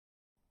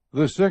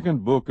The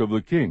second book of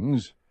the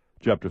Kings,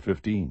 chapter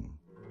 15.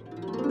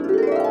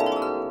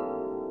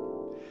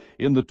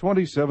 In the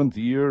 27th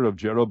year of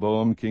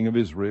Jeroboam king of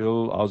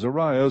Israel,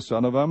 Azariah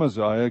son of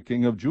Amaziah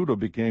king of Judah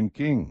became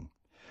king.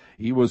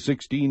 He was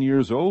 16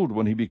 years old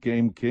when he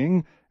became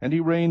king, and he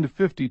reigned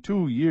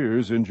 52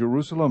 years in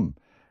Jerusalem,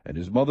 and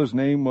his mother's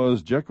name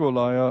was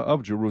Jecholiah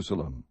of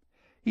Jerusalem.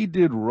 He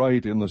did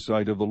right in the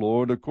sight of the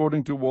Lord,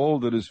 according to all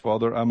that his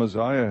father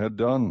Amaziah had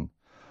done.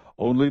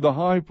 Only the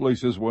high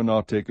places were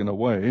not taken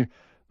away.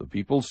 The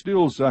people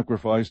still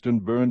sacrificed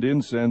and burned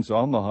incense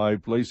on the high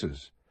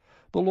places.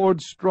 The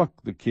Lord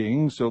struck the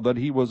king so that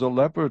he was a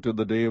leper to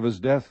the day of his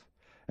death,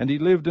 and he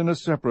lived in a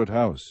separate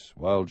house,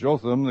 while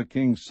Jotham the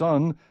king's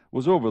son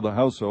was over the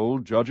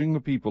household, judging the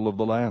people of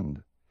the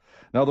land.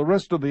 Now the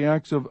rest of the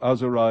acts of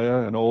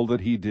Azariah and all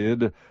that he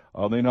did,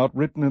 are they not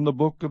written in the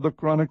book of the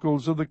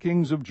Chronicles of the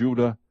kings of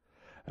Judah?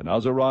 And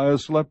Azariah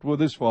slept with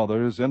his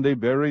fathers, and they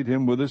buried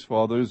him with his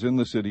fathers in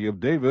the city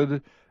of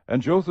David,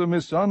 and Jotham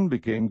his son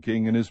became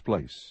king in his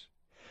place.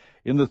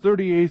 In the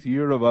 38th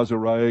year of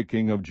Azariah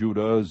king of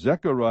Judah,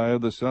 Zechariah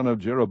the son of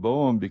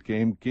Jeroboam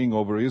became king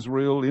over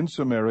Israel in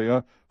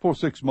Samaria for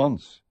 6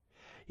 months.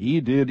 He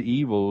did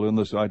evil in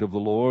the sight of the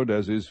Lord,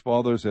 as his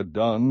fathers had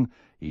done.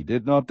 He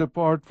did not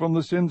depart from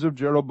the sins of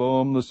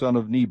Jeroboam the son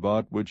of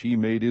Nebat, which he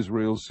made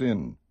Israel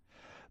sin.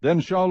 Then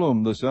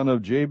Shallum the son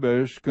of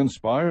Jabesh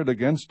conspired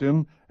against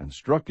him, and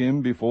struck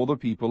him before the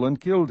people,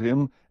 and killed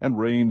him, and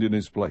reigned in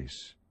his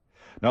place.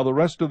 Now the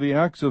rest of the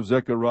acts of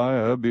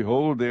Zechariah,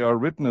 behold, they are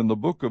written in the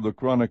book of the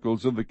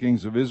Chronicles of the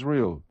kings of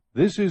Israel.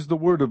 This is the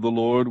word of the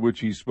Lord which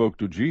he spoke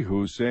to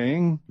Jehu,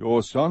 saying,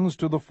 Your sons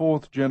to the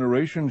 4th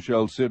generation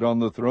shall sit on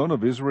the throne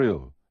of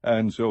Israel.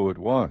 And so it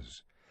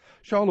was.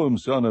 Shallum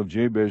son of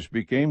Jabesh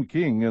became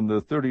king in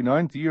the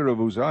 39th year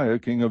of Uzziah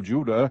king of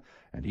Judah,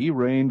 and he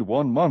reigned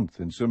 1 month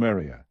in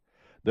Samaria.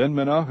 Then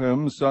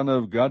Menahem son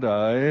of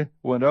Gadai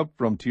went up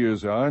from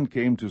Tirzah, and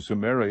came to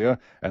Samaria,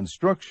 and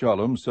struck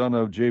Shallum son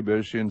of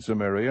Jabesh in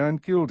Samaria,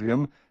 and killed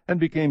him, and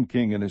became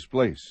king in his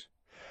place.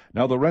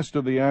 Now the rest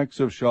of the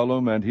acts of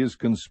Shallum and his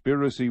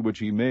conspiracy which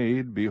he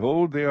made,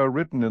 behold, they are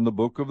written in the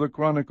book of the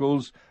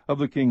Chronicles of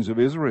the kings of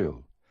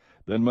Israel.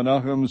 Then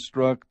Menahem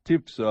struck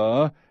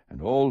Tiphsah,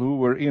 and all who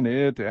were in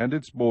it and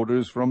its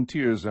borders from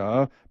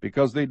Tirzah,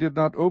 because they did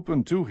not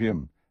open to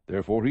him.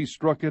 Therefore he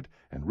struck it,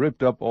 and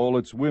ripped up all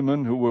its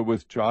women who were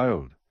with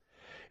child.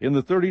 In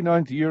the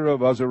 39th year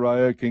of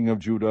Azariah king of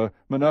Judah,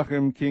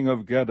 Menahem king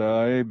of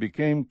Gadai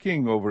became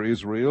king over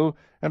Israel,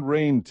 and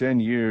reigned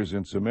 10 years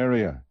in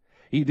Samaria.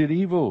 He did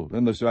evil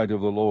in the sight of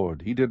the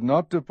Lord. He did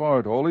not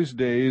depart all his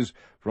days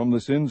from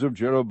the sins of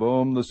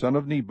Jeroboam the son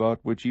of Nebat,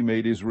 which he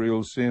made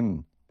Israel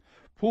sin.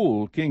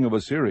 Pul king of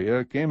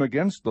Assyria came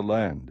against the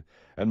land,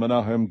 and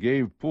Menahem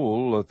gave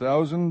Pul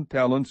 1,000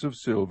 talents of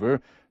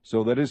silver,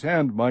 so that his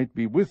hand might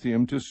be with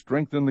him to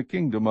strengthen the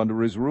kingdom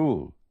under his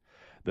rule.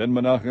 Then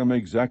Menahem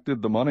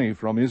exacted the money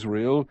from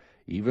Israel,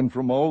 even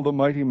from all the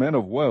mighty men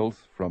of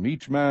wealth, from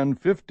each man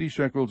 50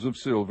 shekels of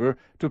silver,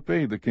 to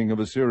pay the king of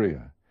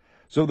Assyria.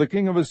 So the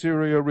king of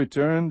Assyria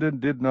returned,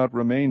 and did not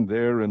remain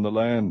there in the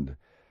land.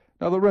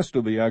 Now the rest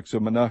of the acts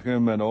of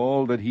Menahem and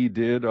all that he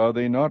did, are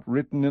they not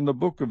written in the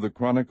book of the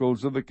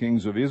Chronicles of the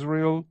kings of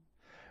Israel?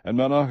 And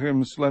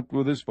Menahem slept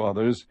with his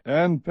fathers,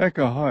 and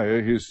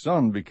Pekahiah his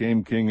son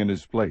became king in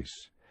his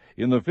place.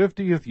 In the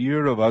 50th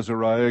year of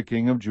Azariah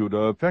king of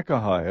Judah,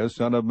 Pekahiah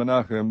son of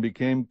Menahem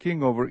became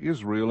king over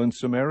Israel in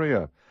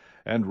Samaria,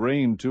 and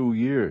reigned 2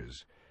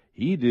 years.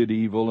 He did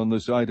evil in the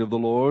sight of the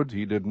Lord.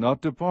 He did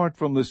not depart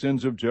from the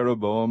sins of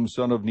Jeroboam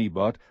son of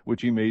Nebat,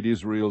 which he made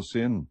Israel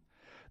sin.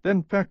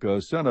 Then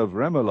Pekah son of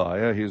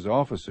Remaliah his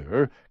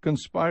officer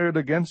conspired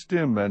against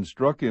him, and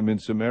struck him in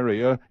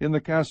Samaria, in the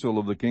castle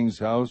of the king's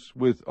house,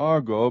 with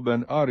Argob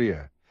and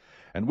Arieh.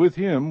 And with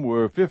him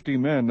were 50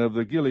 men of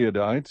the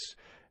Gileadites,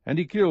 and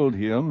he killed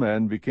him,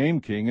 and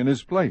became king in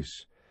his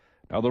place.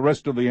 Now the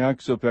rest of the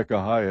acts of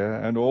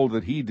Pekahiah, and all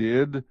that he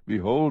did,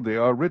 behold, they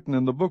are written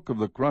in the book of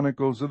the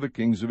Chronicles of the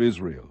kings of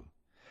Israel.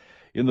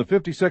 In the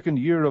 52nd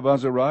year of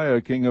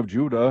Azariah king of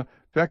Judah,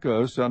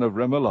 Pekah son of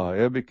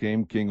Remaliah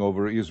became king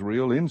over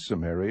Israel in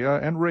Samaria,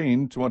 and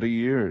reigned 20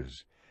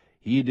 years.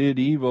 He did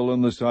evil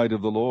in the sight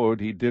of the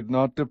Lord. He did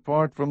not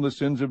depart from the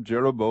sins of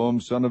Jeroboam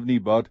son of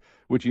Nebat,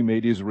 which he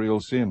made Israel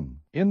sin.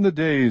 In the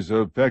days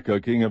of Pekah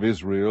king of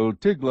Israel,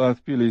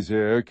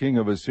 Tiglath-Pileser king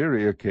of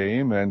Assyria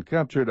came, and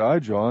captured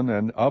Ijon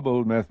and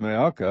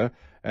Abel-Methmaachah,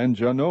 and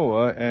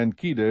Janoah, and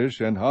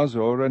Kedesh, and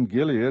Hazor, and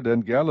Gilead,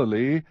 and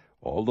Galilee,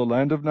 all the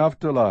land of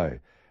Naphtali,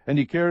 and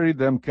he carried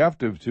them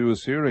captive to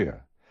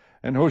Assyria.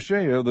 And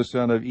Hoshea the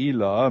son of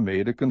Elah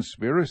made a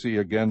conspiracy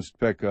against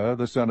Pekah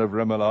the son of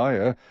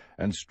Remaliah,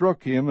 and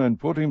struck him, and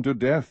put him to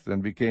death,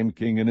 and became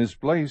king in his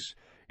place,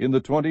 in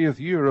the 20th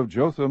year of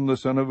Jotham the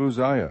son of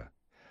Uzziah.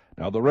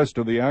 Now the rest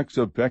of the acts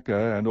of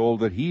Pekah, and all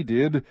that he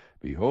did,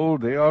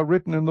 behold, they are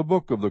written in the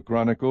book of the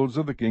Chronicles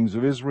of the kings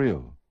of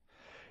Israel.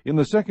 In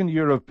the 2nd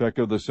year of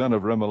Pekah the son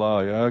of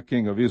Remaliah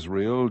king of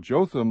Israel,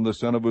 Jotham the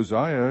son of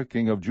Uzziah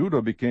king of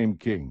Judah became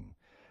king.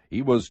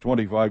 He was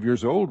 25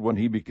 years old when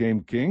he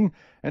became king,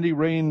 and he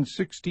reigned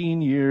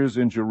 16 years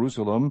in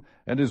Jerusalem,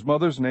 and his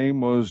mother's name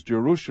was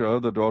Jerusha,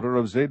 the daughter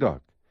of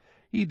Zadok.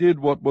 He did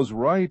what was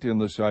right in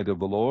the sight of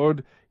the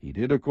Lord. He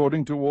did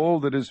according to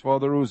all that his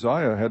father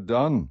Uzziah had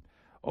done.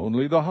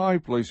 Only the high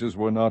places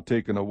were not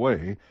taken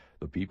away.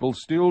 The people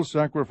still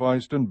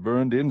sacrificed and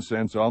burned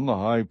incense on the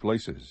high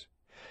places.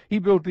 He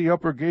built the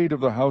upper gate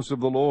of the house of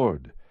the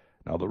Lord.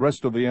 Now the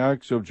rest of the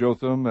acts of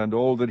Jotham and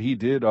all that he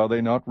did, are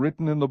they not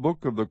written in the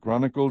book of the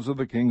Chronicles of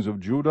the kings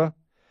of Judah?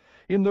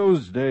 In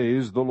those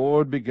days the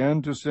Lord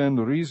began to send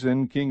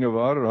Rezin king of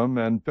Aram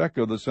and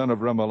Pekah the son of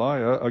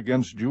Remaliah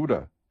against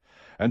Judah.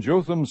 And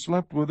Jotham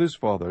slept with his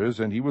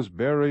fathers, and he was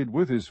buried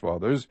with his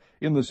fathers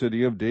in the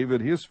city of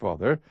David his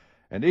father,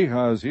 and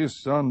Ahaz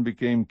his son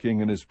became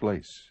king in his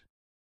place.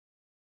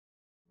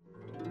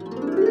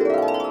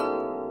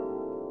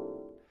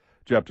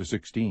 Chapter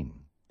 16.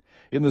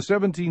 In the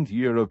 17th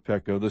year of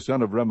Pekah the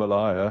son of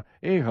Remaliah,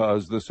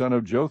 Ahaz the son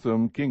of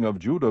Jotham king of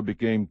Judah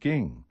became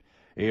king.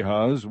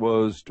 Ahaz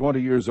was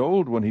 20 years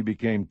old when he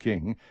became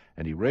king,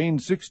 and he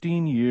reigned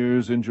 16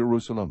 years in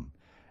Jerusalem.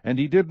 And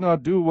he did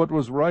not do what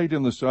was right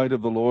in the sight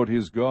of the Lord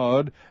his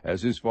God,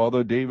 as his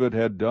father David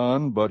had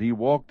done, but he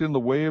walked in the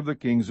way of the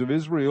kings of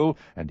Israel,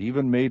 and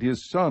even made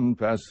his son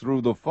pass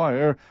through the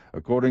fire,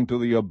 according to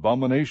the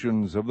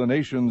abominations of the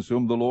nations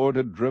whom the Lord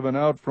had driven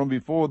out from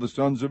before the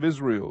sons of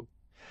Israel.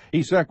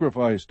 He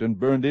sacrificed and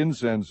burned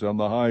incense on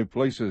the high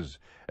places,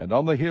 and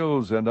on the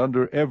hills, and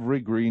under every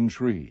green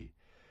tree.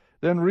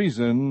 Then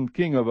Rezin,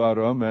 king of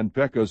Aram, and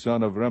Pekah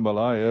son of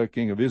Remaliah,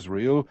 king of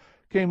Israel,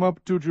 came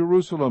up to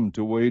Jerusalem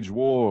to wage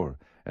war,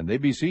 and they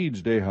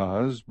besieged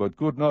Ahaz, but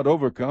could not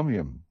overcome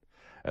him.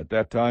 At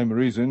that time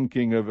Rezin,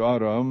 king of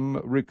Aram,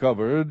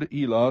 recovered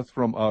Elath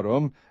from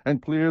Aram,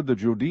 and cleared the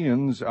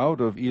Judeans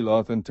out of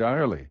Elath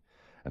entirely.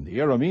 And the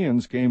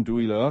Arameans came to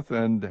Elath,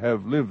 and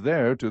have lived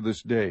there to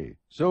this day.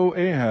 So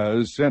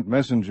Ahaz sent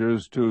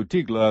messengers to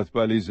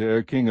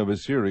Tiglath-Pileser, king of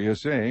Assyria,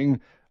 saying,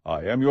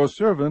 I am your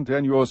servant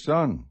and your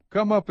son.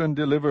 Come up and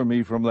deliver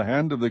me from the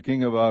hand of the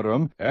king of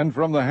Aram, and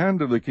from the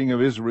hand of the king of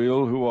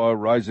Israel, who are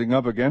rising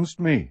up against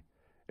me.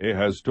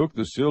 Ahaz took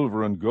the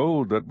silver and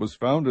gold that was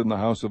found in the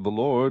house of the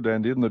Lord,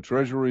 and in the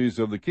treasuries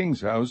of the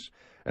king's house,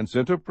 and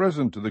sent a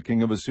present to the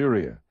king of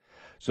Assyria.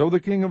 So the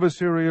king of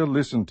Assyria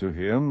listened to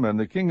him, and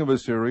the king of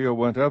Assyria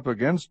went up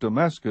against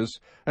Damascus,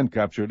 and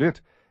captured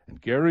it,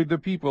 and carried the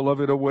people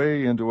of it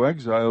away into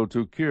exile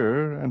to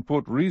Kir, and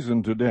put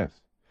Rezin to death.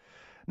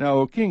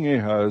 Now King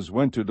Ahaz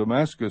went to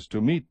Damascus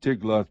to meet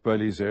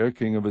Tiglath-Pileser,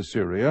 king of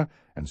Assyria,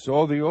 and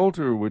saw the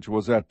altar which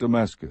was at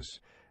Damascus.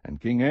 And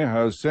King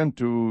Ahaz sent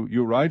to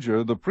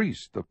Urijah the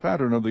priest the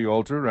pattern of the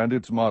altar and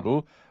its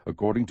model,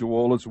 according to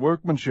all its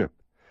workmanship.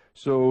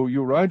 So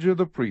Urijah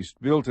the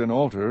priest built an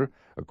altar,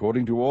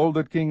 according to all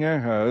that King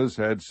Ahaz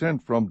had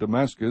sent from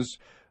Damascus.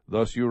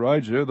 Thus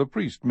Urijah the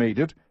priest made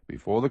it,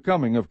 before the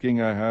coming of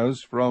King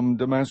Ahaz from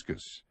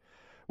Damascus.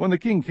 When the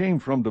king came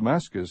from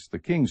Damascus, the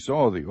king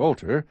saw the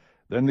altar.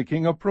 Then the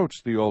king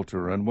approached the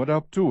altar, and went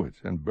up to it,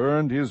 and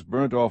burned his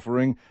burnt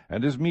offering,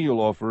 and his meal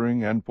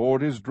offering, and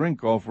poured his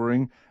drink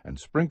offering, and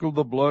sprinkled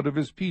the blood of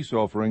his peace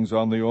offerings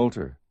on the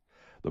altar.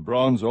 The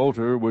bronze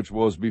altar which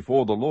was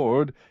before the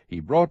Lord he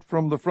brought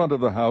from the front of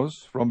the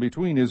house, from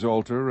between his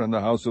altar and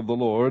the house of the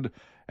Lord,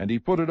 and he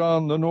put it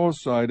on the north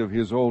side of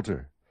his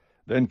altar.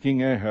 Then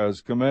King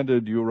Ahaz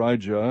commanded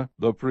Urijah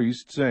the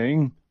priest,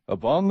 saying,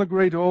 Upon the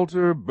great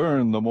altar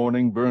burn the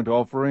morning burnt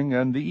offering,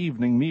 and the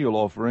evening meal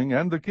offering,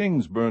 and the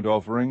king's burnt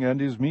offering, and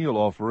his meal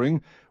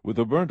offering, with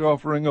the burnt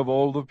offering of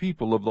all the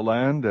people of the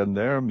land, and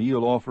their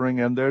meal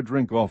offering, and their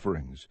drink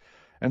offerings.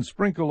 And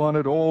sprinkle on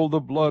it all the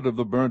blood of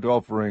the burnt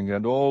offering,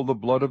 and all the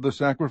blood of the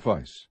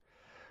sacrifice.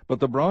 But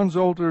the bronze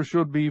altar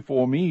should be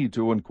for me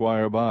to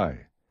inquire by.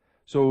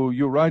 So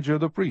Urijah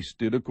the priest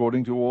did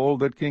according to all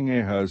that King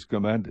Ahaz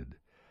commanded.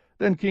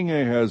 Then King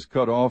Ahaz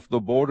cut off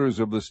the borders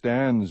of the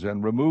stands,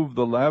 and removed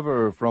the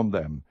laver from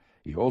them.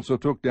 He also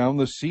took down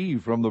the sea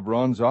from the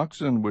bronze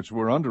oxen which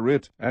were under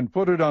it, and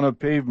put it on a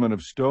pavement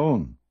of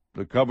stone.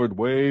 The covered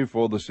way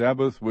for the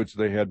Sabbath which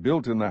they had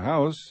built in the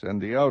house, and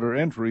the outer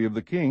entry of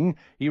the king,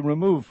 he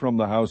removed from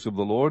the house of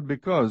the Lord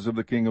because of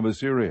the king of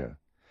Assyria.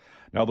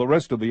 Now the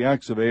rest of the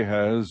acts of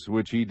Ahaz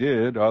which he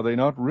did, are they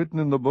not written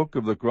in the book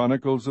of the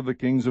Chronicles of the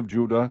kings of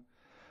Judah?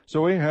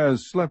 So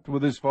Ahaz slept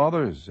with his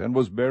fathers, and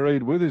was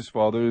buried with his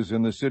fathers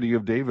in the city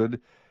of David,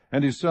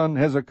 and his son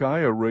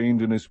Hezekiah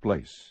reigned in his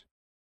place.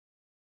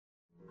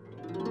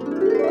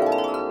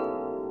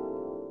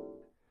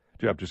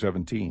 Chapter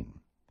 17.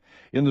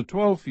 In the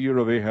 12th year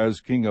of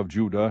Ahaz king of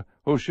Judah,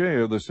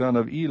 Hoshea the son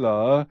of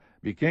Elah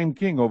became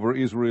king over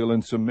Israel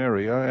and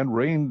Samaria, and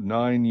reigned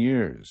 9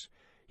 years.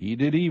 He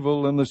did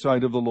evil in the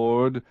sight of the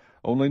Lord,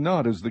 only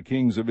not as the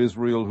kings of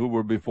Israel who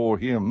were before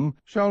him.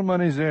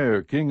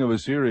 Shalmaneser king of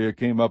Assyria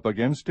came up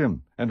against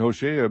him, and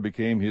Hoshea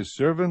became his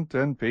servant,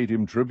 and paid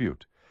him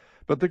tribute.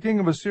 But the king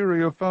of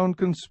Assyria found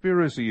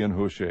conspiracy in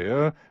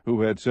Hoshea,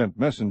 who had sent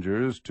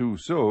messengers to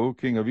So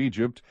king of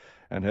Egypt,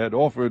 and had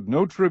offered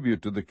no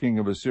tribute to the king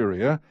of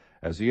Assyria,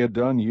 as he had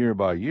done year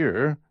by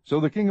year. So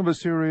the king of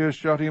Assyria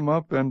shut him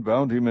up and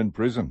bound him in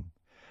prison.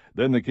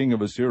 Then the king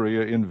of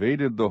Assyria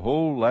invaded the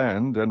whole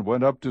land, and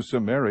went up to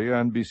Samaria,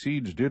 and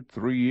besieged it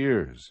 3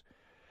 years.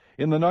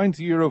 In the 9th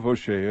year of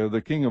Hoshea,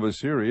 the king of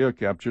Assyria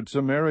captured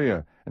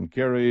Samaria, and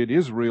carried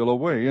Israel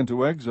away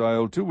into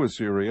exile to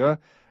Assyria,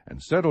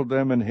 and settled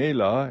them in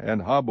Halah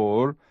and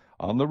Habor,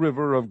 on the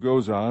river of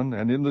Gozan,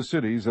 and in the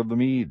cities of the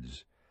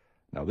Medes.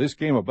 Now this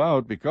came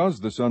about because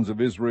the sons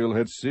of Israel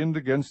had sinned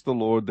against the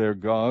Lord their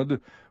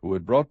God, who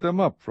had brought them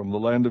up from the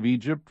land of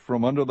Egypt,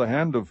 from under the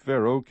hand of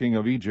Pharaoh king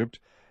of Egypt,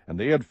 and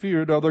they had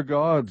feared other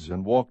gods,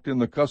 and walked in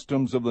the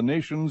customs of the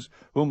nations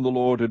whom the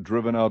Lord had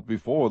driven out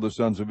before the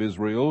sons of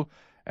Israel,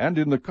 and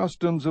in the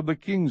customs of the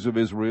kings of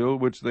Israel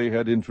which they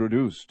had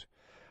introduced.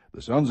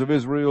 The sons of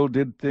Israel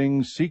did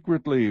things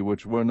secretly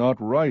which were not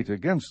right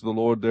against the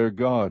Lord their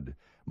God.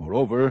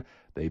 Moreover,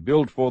 they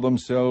built for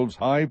themselves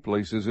high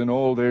places in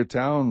all their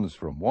towns,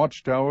 from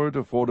watchtower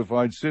to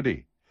fortified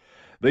city.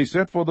 They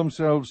set for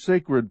themselves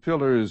sacred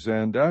pillars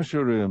and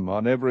asherim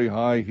on every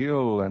high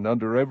hill and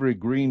under every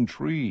green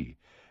tree.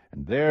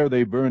 And there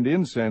they burned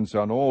incense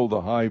on all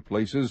the high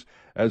places,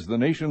 as the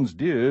nations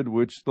did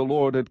which the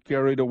Lord had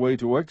carried away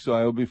to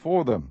exile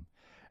before them.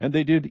 And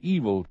they did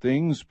evil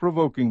things,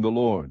 provoking the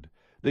Lord.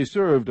 They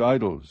served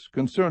idols,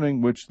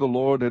 concerning which the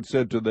Lord had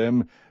said to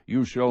them,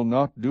 You shall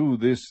not do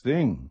this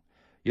thing.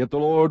 Yet the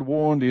Lord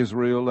warned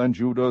Israel and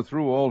Judah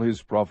through all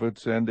his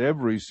prophets and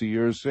every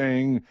seer,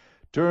 saying,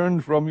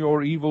 Turn from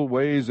your evil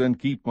ways, and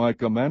keep my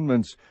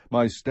commandments,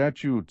 my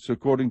statutes,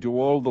 according to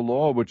all the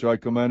law which I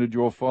commanded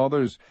your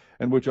fathers,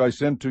 and which I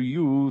sent to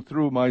you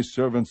through my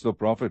servants the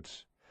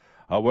prophets.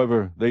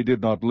 However, they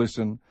did not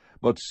listen,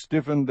 but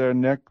stiffened their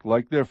neck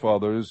like their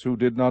fathers, who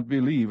did not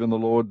believe in the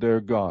Lord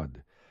their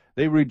God.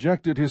 They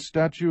rejected his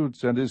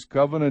statutes and his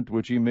covenant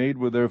which he made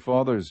with their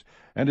fathers,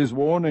 and his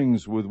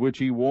warnings with which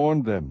he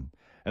warned them.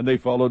 And they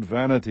followed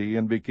vanity,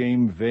 and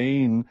became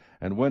vain,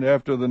 and went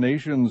after the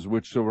nations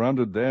which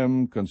surrounded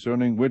them,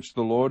 concerning which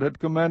the Lord had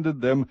commanded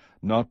them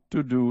not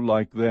to do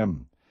like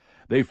them.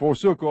 They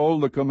forsook all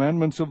the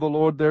commandments of the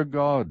Lord their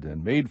God,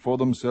 and made for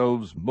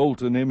themselves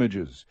molten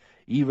images,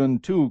 even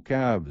 2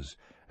 calves,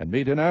 and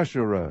made an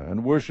Asherah,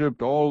 and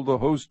worshipped all the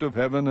host of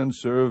heaven, and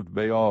served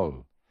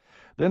Baal.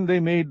 Then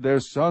they made their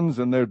sons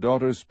and their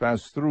daughters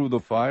pass through the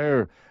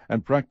fire,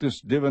 and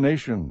practiced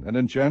divination and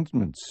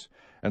enchantments,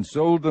 and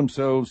sold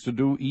themselves to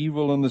do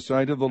evil in the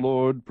sight of the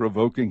Lord,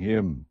 provoking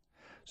him.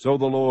 So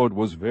the Lord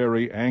was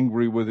very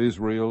angry with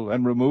Israel,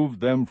 and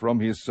removed them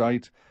from his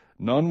sight.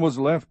 None was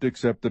left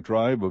except the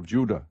tribe of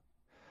Judah.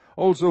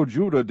 Also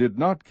Judah did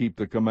not keep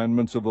the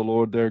commandments of the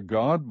Lord their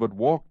God, but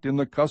walked in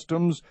the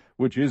customs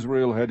which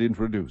Israel had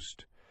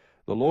introduced.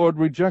 The Lord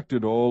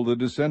rejected all the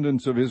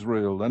descendants of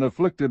Israel, and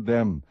afflicted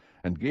them,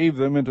 and gave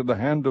them into the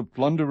hand of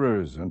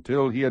plunderers,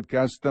 until he had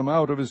cast them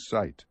out of his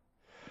sight.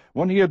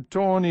 When he had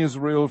torn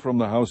Israel from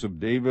the house of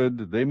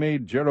David, they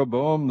made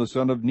Jeroboam the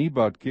son of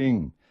Nebat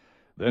king.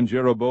 Then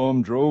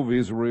Jeroboam drove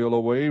Israel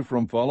away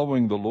from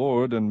following the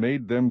Lord, and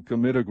made them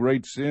commit a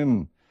great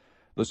sin.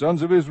 The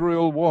sons of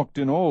Israel walked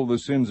in all the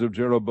sins of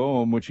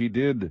Jeroboam which he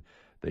did.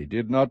 They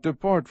did not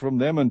depart from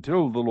them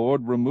until the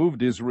Lord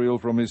removed Israel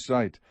from his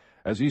sight,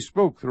 as he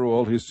spoke through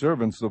all his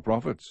servants the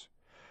prophets.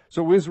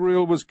 So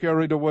Israel was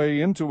carried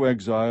away into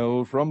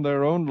exile from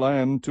their own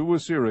land to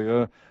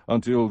Assyria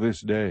until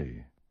this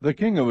day. The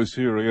king of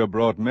Assyria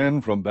brought men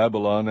from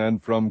Babylon,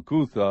 and from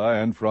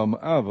Cutha, and from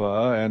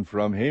Ava, and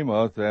from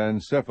Hamath, and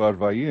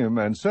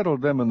Sepharvaim, and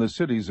settled them in the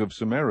cities of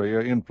Samaria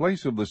in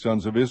place of the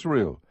sons of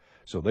Israel.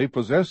 So they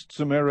possessed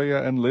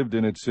Samaria, and lived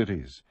in its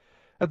cities.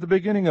 At the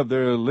beginning of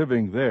their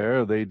living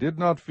there, they did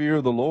not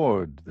fear the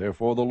Lord.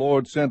 Therefore the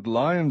Lord sent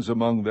lions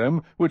among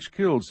them, which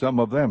killed some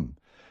of them.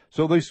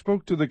 So they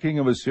spoke to the king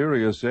of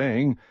Assyria,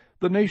 saying,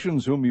 The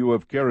nations whom you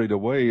have carried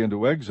away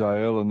into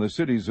exile in the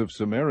cities of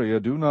Samaria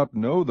do not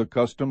know the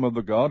custom of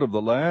the God of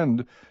the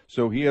land.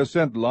 So he has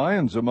sent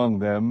lions among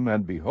them,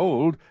 and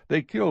behold,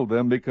 they kill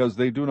them, because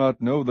they do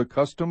not know the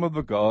custom of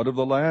the God of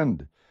the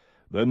land.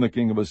 Then the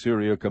king of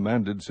Assyria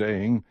commanded,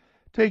 saying,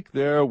 Take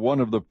there one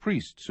of the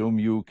priests whom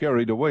you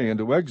carried away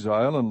into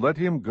exile, and let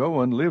him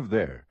go and live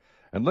there,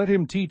 and let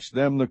him teach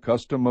them the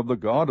custom of the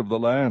God of the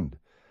land.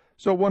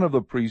 So one of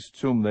the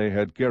priests whom they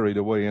had carried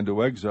away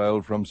into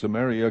exile from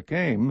Samaria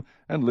came,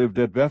 and lived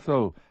at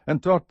Bethel,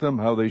 and taught them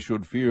how they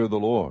should fear the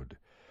Lord.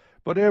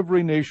 But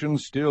every nation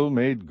still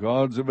made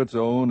gods of its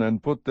own,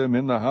 and put them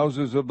in the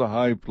houses of the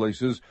high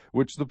places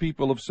which the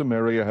people of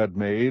Samaria had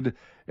made,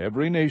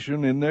 every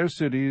nation in their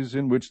cities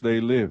in which they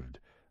lived.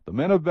 The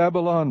men of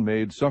Babylon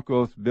made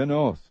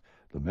Succoth-Benoth,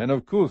 the men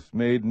of Cuth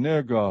made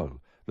Nergal,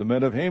 the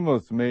men of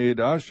Hamath made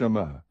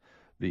Ashima,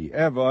 the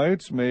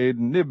Avites made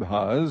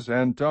Nibhaz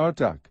and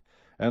Tartak,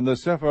 and the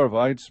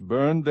Sepharvites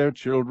burned their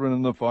children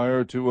in the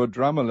fire to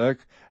Adramelech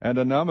and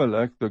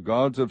Anamelech, the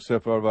gods of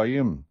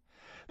Sepharvaim.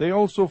 They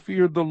also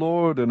feared the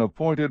Lord, and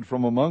appointed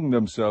from among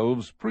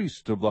themselves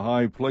priests of the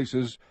high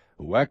places,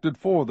 who acted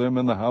for them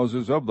in the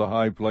houses of the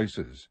high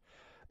places.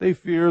 They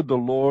feared the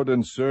Lord,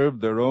 and served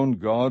their own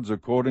gods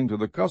according to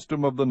the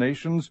custom of the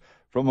nations,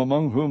 from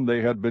among whom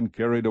they had been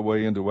carried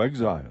away into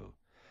exile.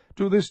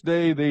 To this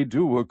day they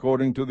do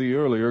according to the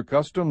earlier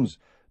customs.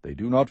 They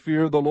do not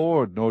fear the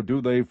Lord, nor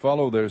do they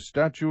follow their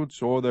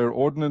statutes, or their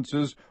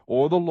ordinances,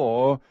 or the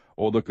law,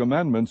 or the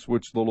commandments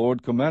which the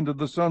Lord commanded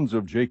the sons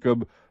of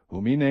Jacob,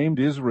 whom he named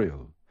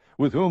Israel,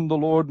 with whom the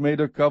Lord made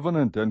a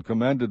covenant, and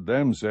commanded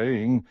them,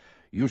 saying,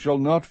 You shall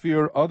not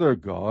fear other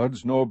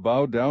gods, nor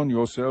bow down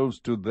yourselves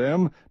to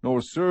them,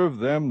 nor serve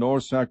them, nor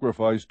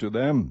sacrifice to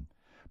them.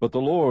 But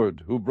the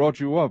Lord, who brought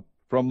you up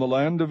from the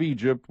land of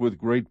Egypt with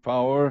great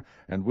power,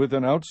 and with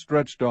an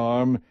outstretched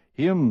arm,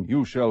 him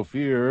you shall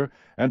fear,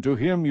 and to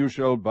him you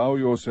shall bow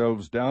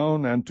yourselves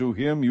down, and to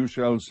him you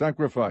shall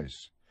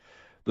sacrifice.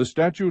 The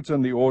statutes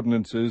and the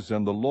ordinances,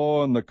 and the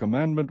law and the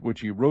commandment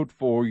which he wrote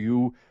for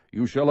you,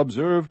 you shall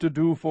observe to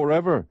do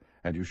forever,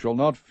 and you shall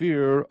not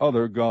fear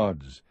other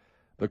gods.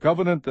 The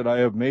covenant that I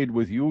have made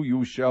with you,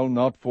 you shall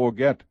not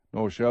forget,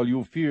 nor shall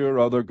you fear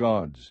other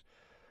gods.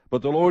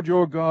 But the Lord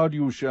your God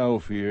you shall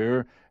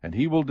fear, and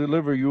he will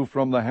deliver you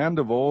from the hand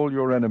of all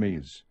your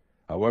enemies.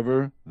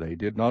 However, they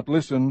did not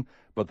listen,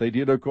 but they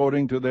did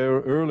according to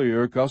their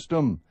earlier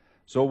custom.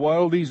 So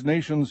while these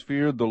nations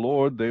feared the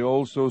Lord, they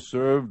also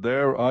served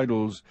their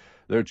idols.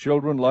 Their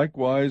children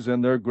likewise,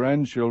 and their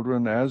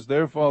grandchildren, as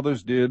their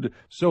fathers did,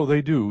 so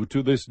they do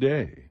to this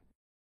day.